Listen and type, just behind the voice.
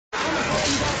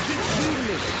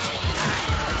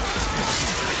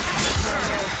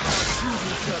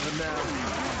coming now.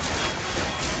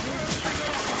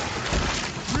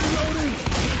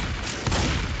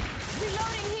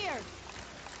 Reloading here.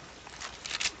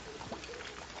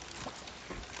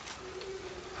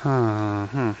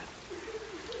 Huh.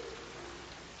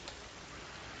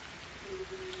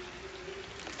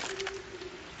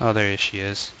 Oh, there she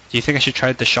is. Do you think I should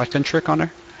try the shotgun trick on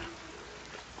her?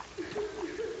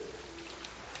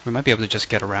 We might be able to just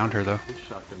get around her, though. Which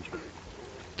shotgun trick?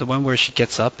 The one where she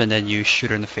gets up and then you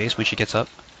shoot her in the face when she gets up.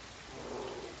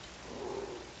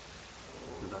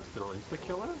 Is that still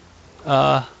insta-killer?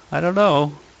 I don't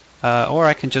know. Or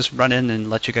I can just run in and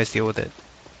let you guys deal with it.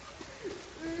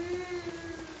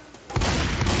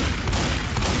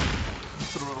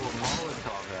 Throw a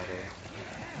Molotov at her.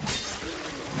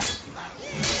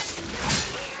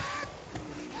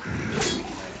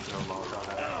 Throw a Molotov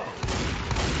at her.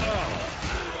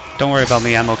 Don't worry about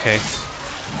me, I'm okay.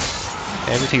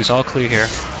 Everything's all clear here.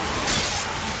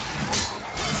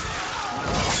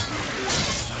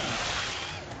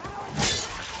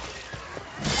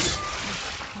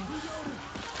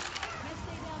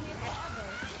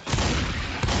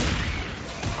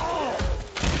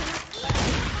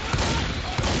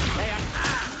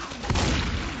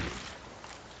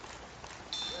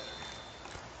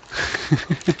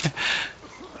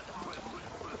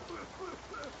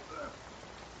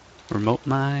 Remote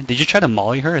mine. Did you try to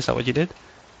molly her? Is that what you did?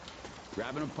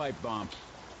 Grabbing a pipe bomb.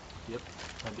 Yep,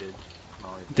 I did.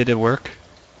 Molly. Did it work?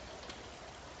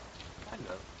 Kind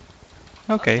of.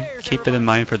 Okay, keep it in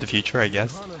mind for the future, I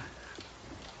guess. What's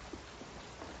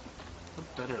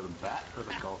better, the bat or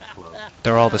the golf club?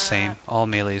 They're all the same. All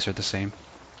melees are the same.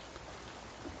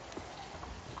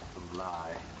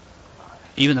 Lie.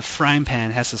 Even the frying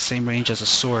pan has the same range as a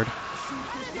sword. Got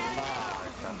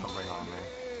something on me.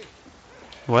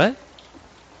 What?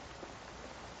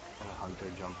 A hunter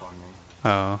jump on me.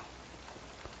 Oh.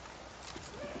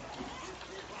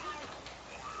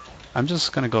 I'm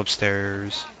just gonna go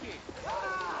upstairs.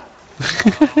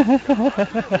 Seriously?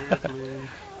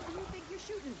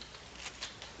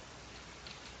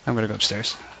 I'm gonna go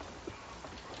upstairs.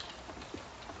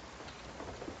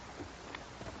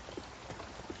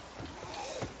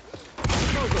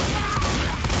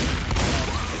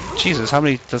 Jesus, how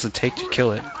many does it take to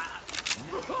kill it?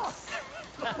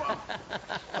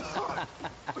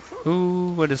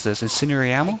 Ooh, what is this?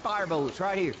 Incendiary ammo? Fire bullets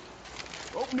right here.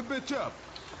 Open the bitch up.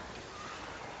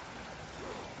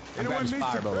 I'm grabbing some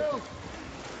fire bullets.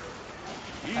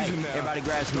 Easy Hey, now. everybody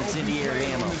grab some Don't be incendiary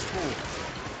playing on ammo. this floor.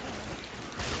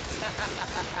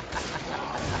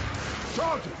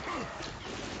 Sergeant!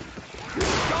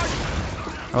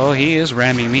 Oh, he is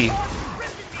ramming me.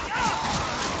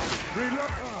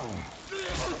 Reload.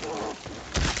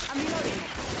 I'm reloading.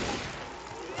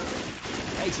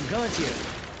 Hey, some guns here.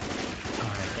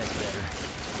 Alright, that's better.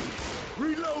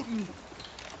 Reloading.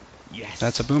 Yes.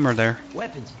 That's a boomer there.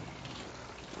 Weapons.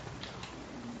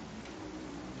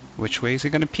 Which way is he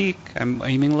gonna peek? I'm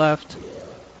aiming left.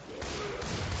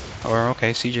 Or,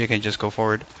 okay, CJ can just go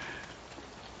forward.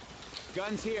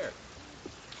 Guns here.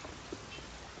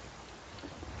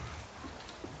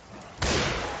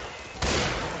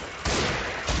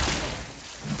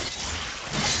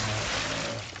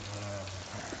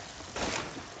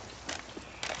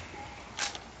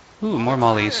 Ooh, more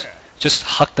mollies. Just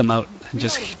huck them out and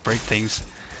just break things.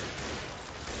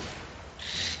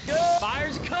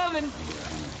 Fire's coming.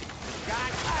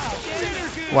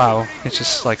 Wow, it's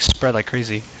just like spread like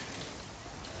crazy.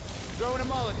 Throwing a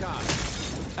Molotov.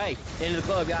 Hey, into the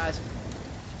club, guys.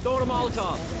 Throwing a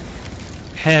Molotov.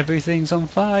 Everything's on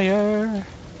fire.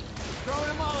 Throwing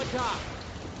a Molotov.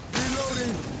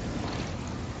 Reloading.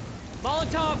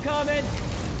 Molotov coming.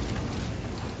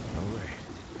 No way.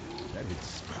 That hit the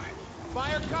spot.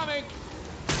 Fire coming.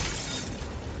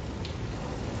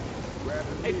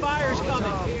 Grabbing Hey, me a fire's Molotov.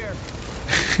 coming. Here.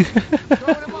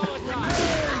 Throwing a Molotov.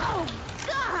 Oh,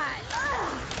 God!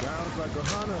 Sounds like a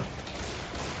hunter.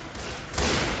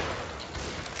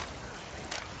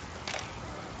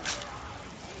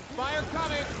 Fire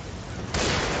coming.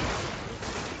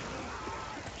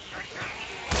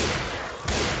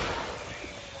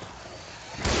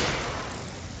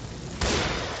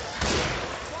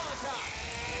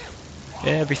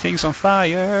 Everything's on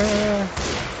fire.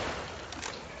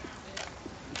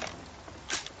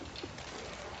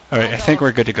 Alright, I think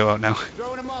we're good to go out now.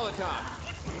 Throwing a Molotov.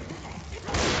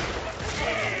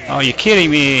 Oh, you're kidding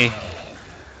me.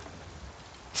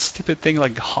 Stupid thing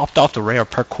like hopped off the rail,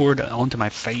 parkoured onto my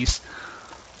face.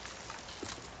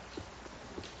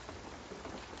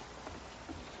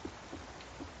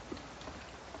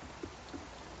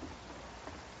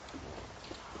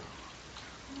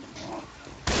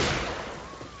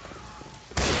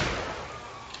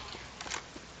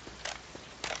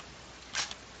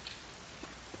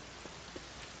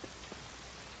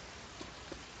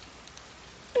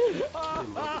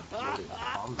 Loaded combat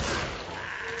rifle.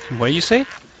 What do you say?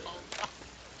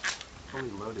 Fully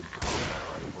loaded combat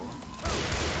rifle.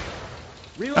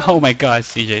 Reload. Oh my god,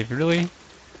 CJ, really?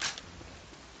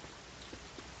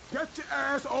 Get your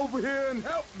ass over here and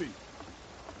help me.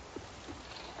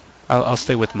 I'll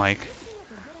stay with Mike. This seemed like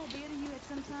a good idea to you at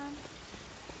some time.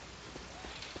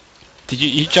 Did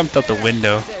you jumped out the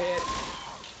window?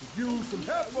 Use some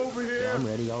help over here. Yeah, I'm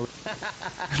ready.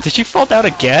 Did you fall down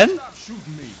again? Stop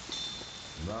shooting me.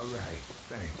 All right,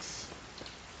 thanks.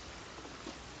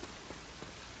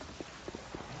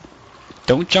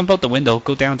 Don't jump out the window,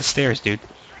 go down the stairs, dude.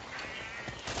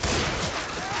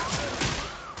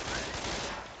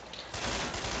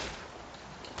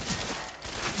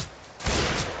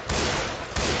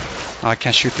 Oh, I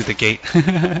can't shoot through the gate. There's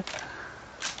a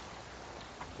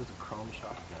chrome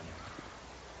shotgun.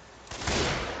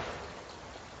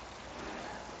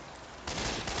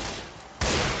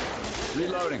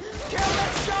 Reloading. Kill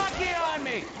that jockey on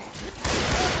me!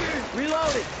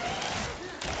 Reloading.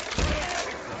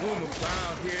 Boom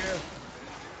down here.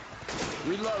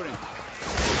 Reloading.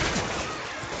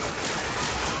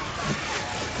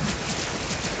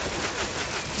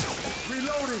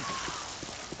 Reloading.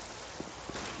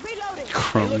 Reloading! Hey,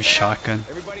 Chrome look out. shotgun.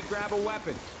 Everybody grab a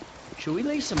weapon. Should we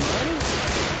leave some money?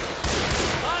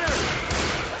 Hunter!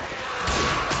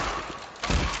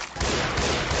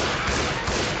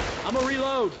 I'm a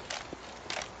reload.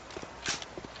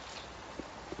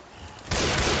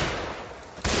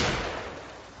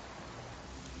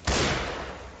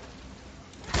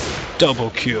 Double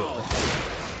kill.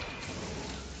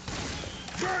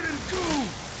 Burn and goo.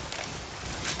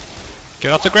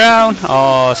 Get off the ground!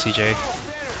 Oh, CJ.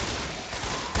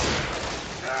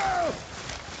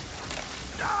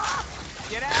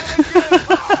 Get out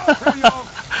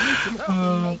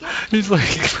of the He's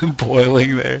like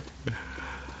boiling there.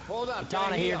 Hold up,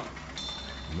 Katana here.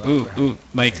 Ooh, ooh,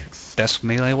 Mike, best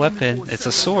melee weapon. It's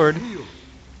a sword.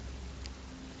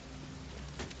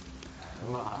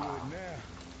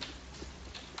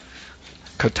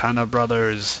 Katana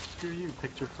brothers. Screw you,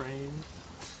 picture frames.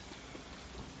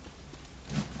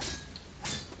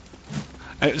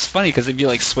 It's funny because if you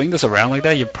like swing this around like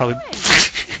that, you probably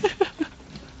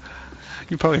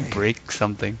you probably break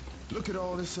something. Look at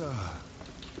all this, oh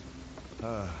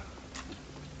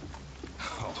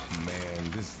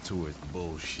man, this tour is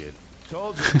bullshit.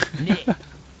 Told you. Nick,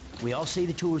 we all see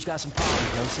the tour's got some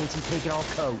problems. No sense in taking our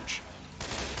coach.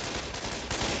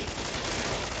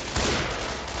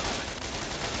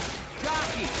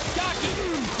 Jockey! Jockey!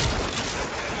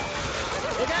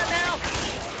 Look out now!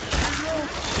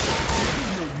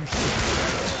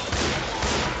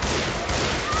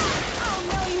 Oh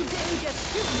no, you didn't just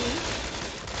shoot me!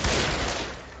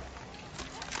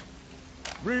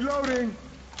 Reloading.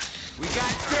 We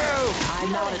got two!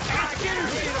 I'm not a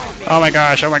Oh my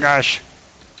gosh, oh my gosh.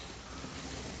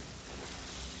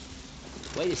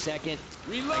 Wait a second.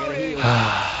 We Reloading!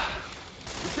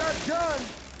 got gun.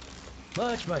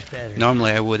 Much better.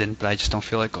 Normally I wouldn't, but I just don't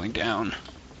feel like going down.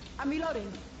 I'm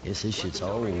reloading. Guess this shit's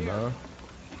old, huh?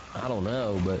 I don't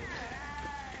know, but...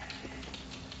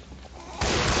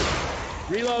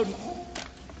 Reload!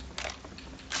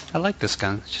 I like this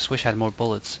gun, just wish I had more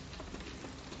bullets.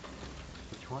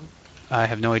 Which one? I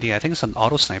have no idea, I think it's an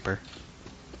auto sniper.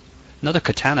 Another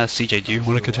katana, CJ, do you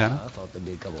want a katana? I thought there'd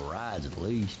be a couple rides at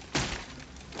least.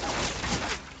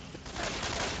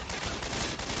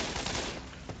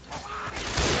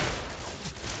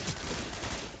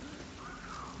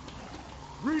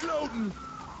 Reloading.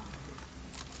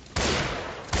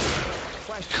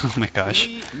 Oh my gosh.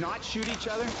 Can we not shoot each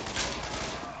other?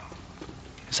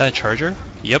 Is that a charger?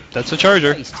 Yep, that's a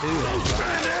charger. Phase 2.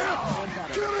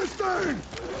 Kill this thing.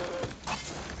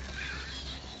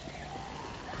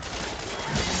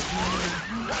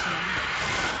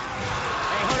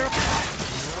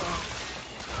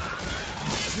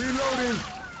 Reloading.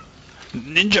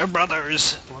 Ninja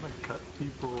brothers! I want to cut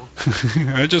people.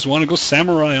 I just want to go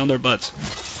samurai on their butts.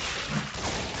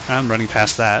 I'm running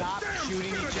past that. Stop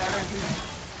shooting each other.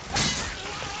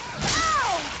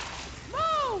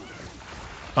 Move!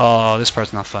 Oh, this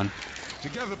part's not fun.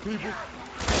 Together, people. You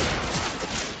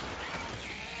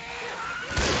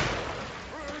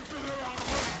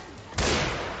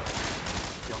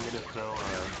want me to throw a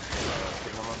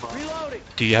thingamabob? Reloading!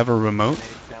 Do you have a remote?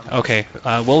 Okay,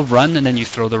 we'll run and then you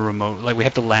throw the remote. Like, we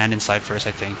have to land inside first,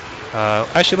 I think.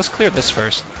 Actually, let's clear this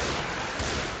first.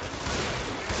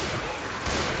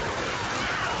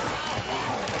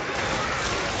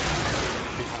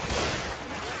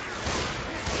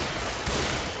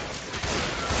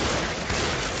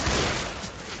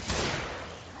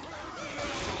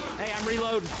 Hey, I'm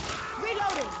reloading.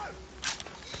 Reloading!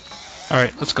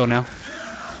 Alright, let's go now.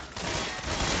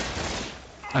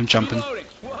 I'm jumping. Reloading.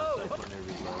 Whoa. When they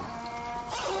reload.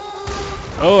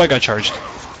 Oh, I got charged.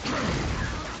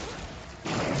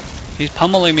 He's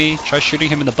pummeling me. Try shooting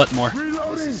him in the butt more.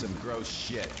 This is some gross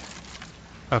shit.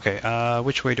 Okay,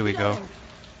 which way do we go?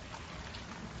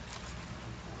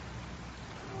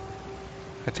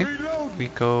 I think we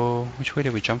go... Which way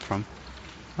did we jump from?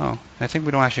 Oh, I think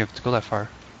we don't actually have to go that far.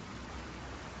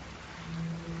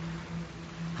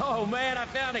 Oh man, I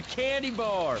found a candy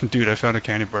bar. Dude, I found a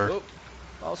candy bar. Oh,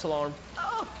 false alarm.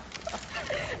 Oh.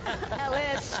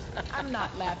 Ellis, I'm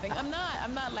not laughing. I'm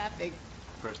not laughing.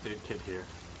 First aid kit here.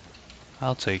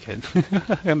 I'll take it.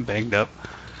 I'm banged up.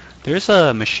 There's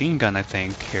a machine gun, I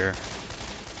think, here.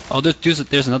 Oh,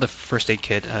 there's another first aid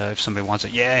kit if somebody wants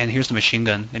it. Yeah, and here's the machine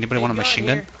gun. Anybody want a machine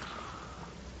gun?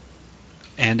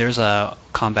 And there's a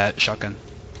combat shotgun.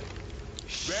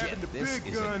 Shit, this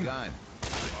is a gun.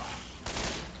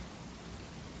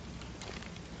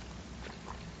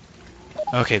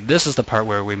 Okay, this is the part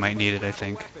where we might need it, I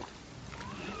think.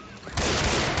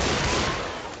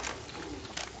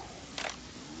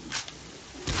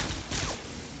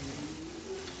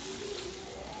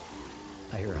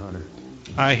 I hear Hunter.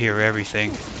 I hear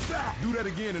everything. Do that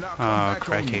again and I'll come Oh, back on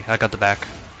cracky. you. I got the back.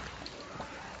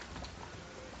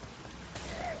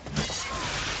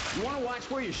 You want to watch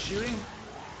where you're shooting?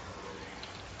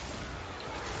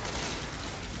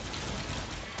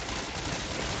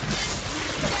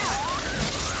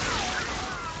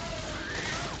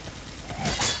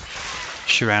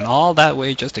 She ran all that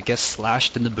way just to get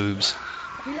slashed in the boobs.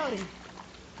 Reloading.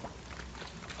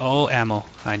 Oh, ammo.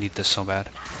 I need this so bad.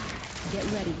 Get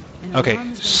ready. An Okay,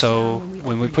 alarm is gonna so sound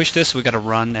when we open. push this, we gotta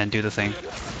run and do the thing.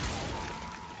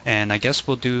 And I guess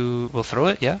we'll throw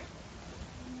it, yeah?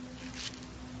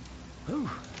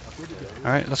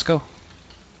 Alright, let's go.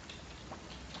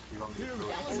 You want me to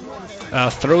throw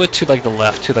it? Throw it to like the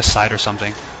left, to the side or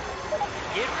something.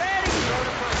 Get ready.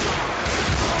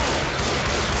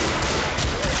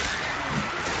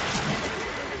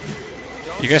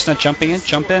 You guys not jumping in?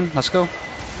 Jump in, let's go.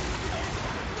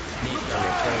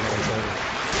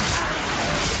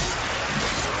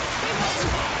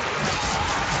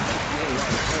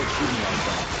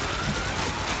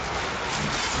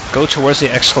 Go towards the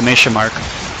exclamation mark.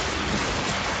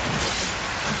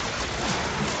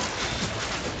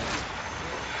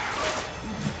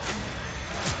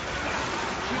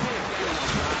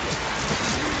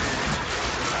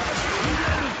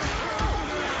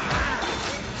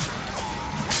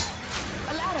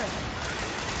 A ladder.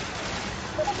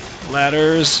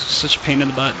 Ladders, such a pain in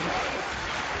the butt.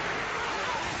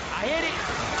 I hit it.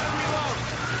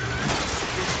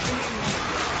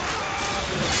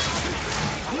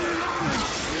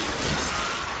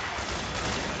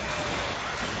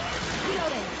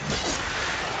 Reloading.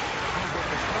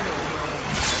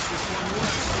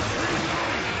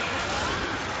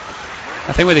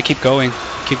 I think we have to keep going.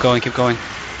 Keep going, keep going.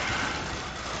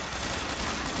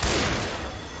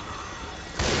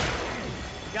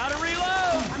 Gotta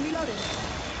reload. I'm reloading.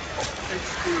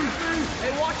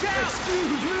 Hey, watch out.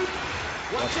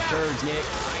 Watch out. Birds, Nick.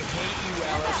 I hate you,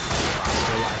 Ellis.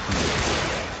 Still like me.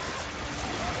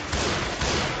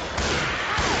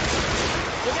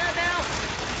 Look out now.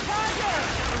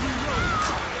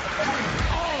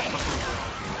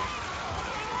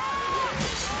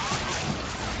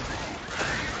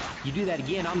 You do that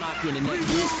again, I'll knock you in the neck.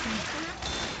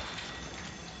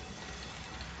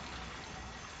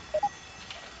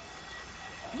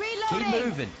 Keep Reloading.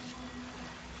 moving.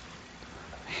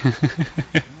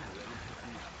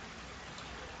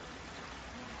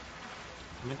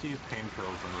 I meant to use pain pills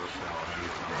in the cell.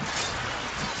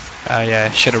 I used Yeah,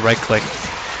 I should have right clicked.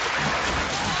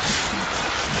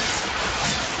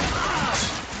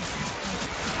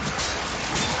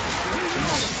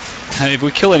 If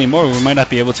we kill any more, we might not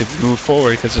be able to move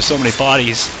forward because there's so many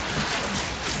bodies.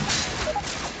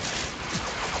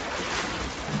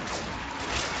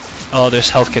 Oh, there's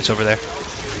health kits over there.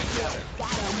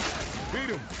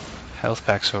 Health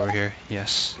packs over here,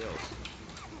 yes.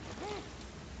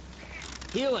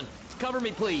 Healing. Cover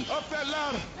me, please. Up that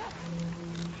ladder.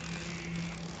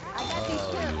 I got these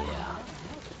pills.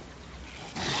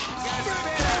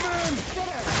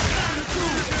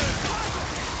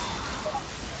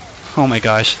 Oh my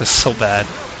gosh, this is so bad.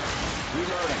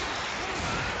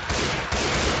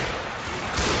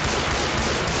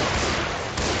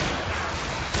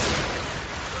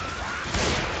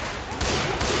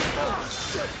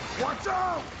 Watch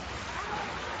out!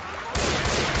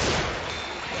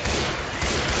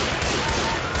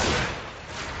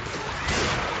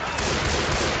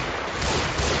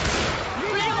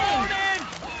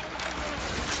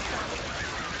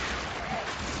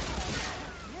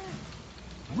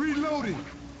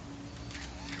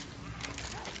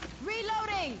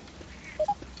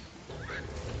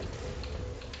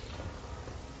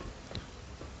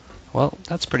 Well,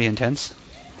 that's pretty intense.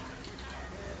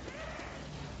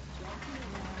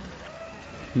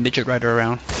 Midget rider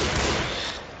around.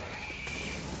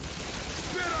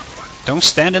 Don't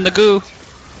stand in the goo!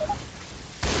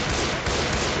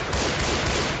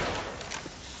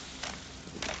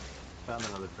 Found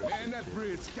another first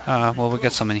aid kit. Well, we'll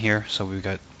get some in here, so we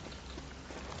got...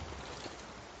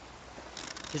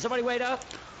 Can somebody wait up?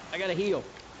 I gotta heal.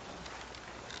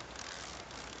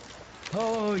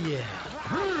 Oh yeah.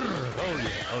 Oh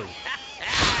yeah. Oh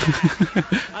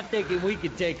yeah. I'm thinking we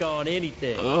could take on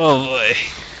anything. Oh boy.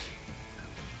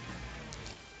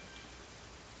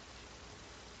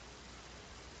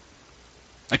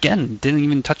 Again, didn't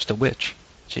even touch the witch.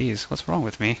 Jeez, what's wrong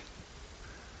with me?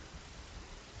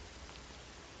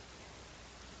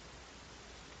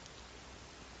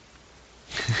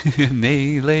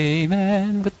 Melee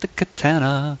man with the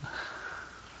katana.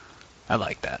 I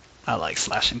like that. I like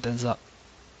slashing things up.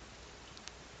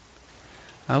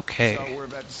 Okay. So we're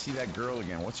about to see that girl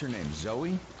again. What's her name?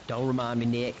 Zoe? Don't remind me,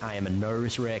 Nick. I am a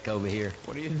nervous wreck over here.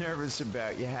 What are you nervous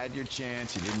about? You had your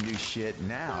chance. You didn't do shit.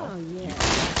 Now. Oh, yeah.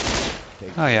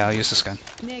 Oh yeah, I'll use this gun.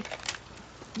 Nick,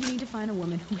 you need to find a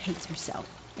woman who hates herself,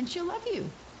 and she'll love you.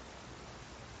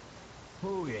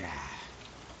 Oh yeah.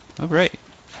 Alright.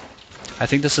 I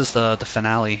think this is the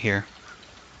finale here.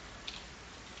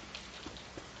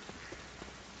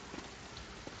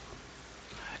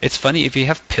 It's funny, if you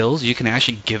have pills, you can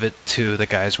actually give it to the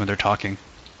guys when they're talking.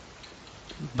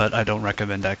 But I don't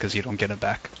recommend that because you don't get it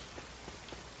back.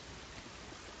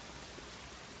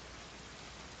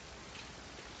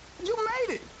 You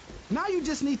made it! Now you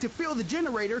just need to fill the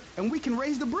generator and we can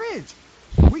raise the bridge.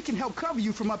 We can help cover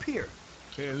you from up here.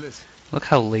 Hey, listen. Look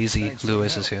how lazy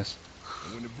Lewis is here.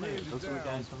 When the bridge Those is are the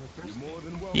down, guys from the first you're more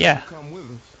than welcome Yeah. to come with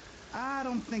us. I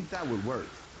don't think that would work.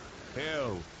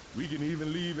 Hell, we can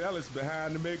even leave Ellis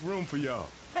behind to make room for y'all.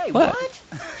 Hey, What? what?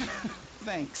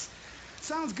 Thanks.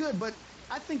 Sounds good, but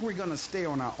I think we're gonna stay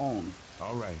on our own.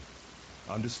 All right,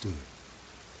 understood.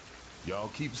 Y'all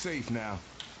keep safe now.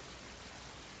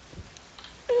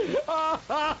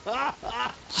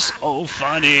 So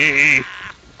funny!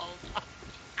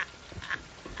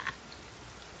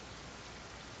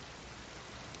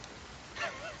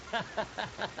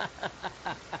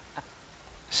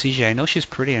 CJ, I know she's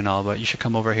pretty and all, but you should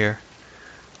come over here.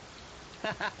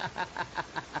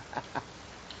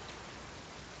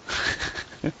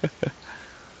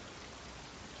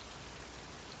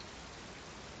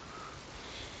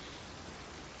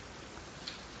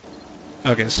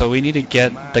 Okay, so we need to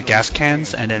get the gas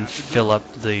cans and then fill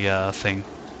up the thing.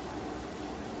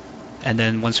 And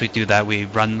then once we do that, we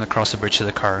run across the bridge to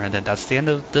the car, and then that's the end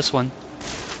of this one.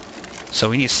 So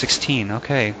we need 16.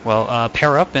 Okay, well,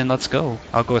 pair up and let's go.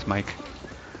 I'll go with Mike.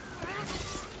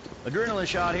 Adrenaline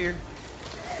shot here.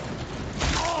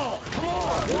 Oh, come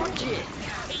on, watch it.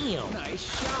 Damn. Nice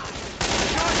shot.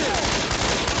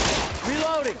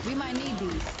 Reloading. We might need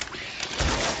these.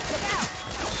 Look out!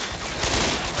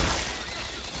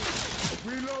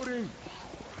 Reloading.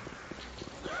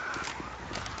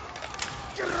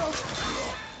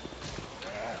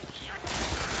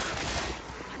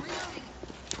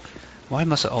 Why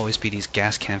must it always be these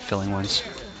gas can filling ones?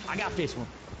 I got this one.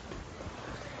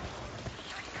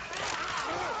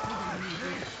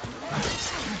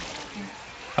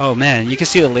 Oh man, you can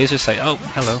see the laser sight. Oh,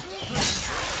 hello.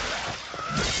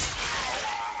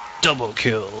 Double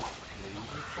kill.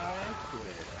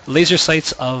 Laser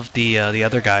sights of the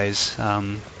other guys,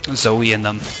 Zoe and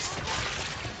them.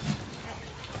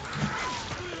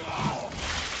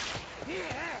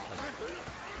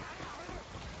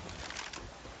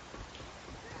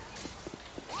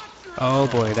 Oh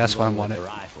boy, that's what I wanted.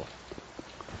 Rifle.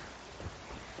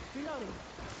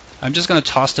 I'm just gonna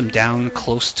toss them down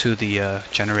close to the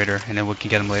generator, and then we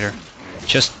can get them later.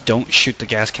 Just don't shoot the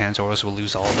gas cans, or else we'll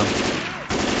lose all of them.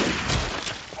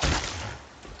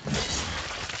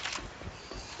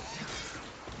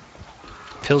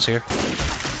 Pills here.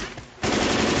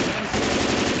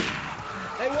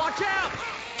 Hey, watch out!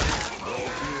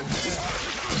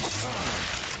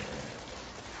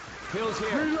 Pills here.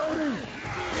 Reloading.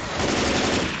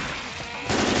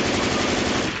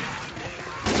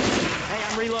 Hey,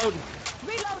 I'm reloading.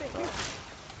 Reloading!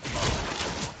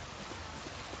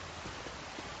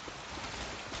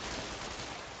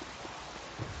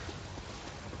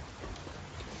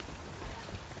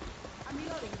 I'm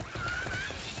reloading.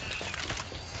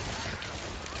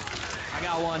 I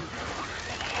got one.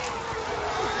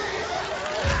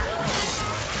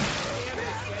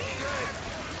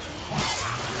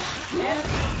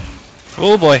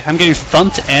 Oh boy, I'm getting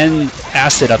thumped and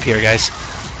acid up here, guys.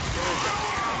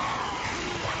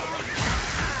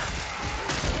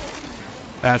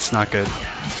 That's not good.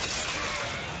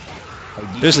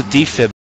 There's a defib.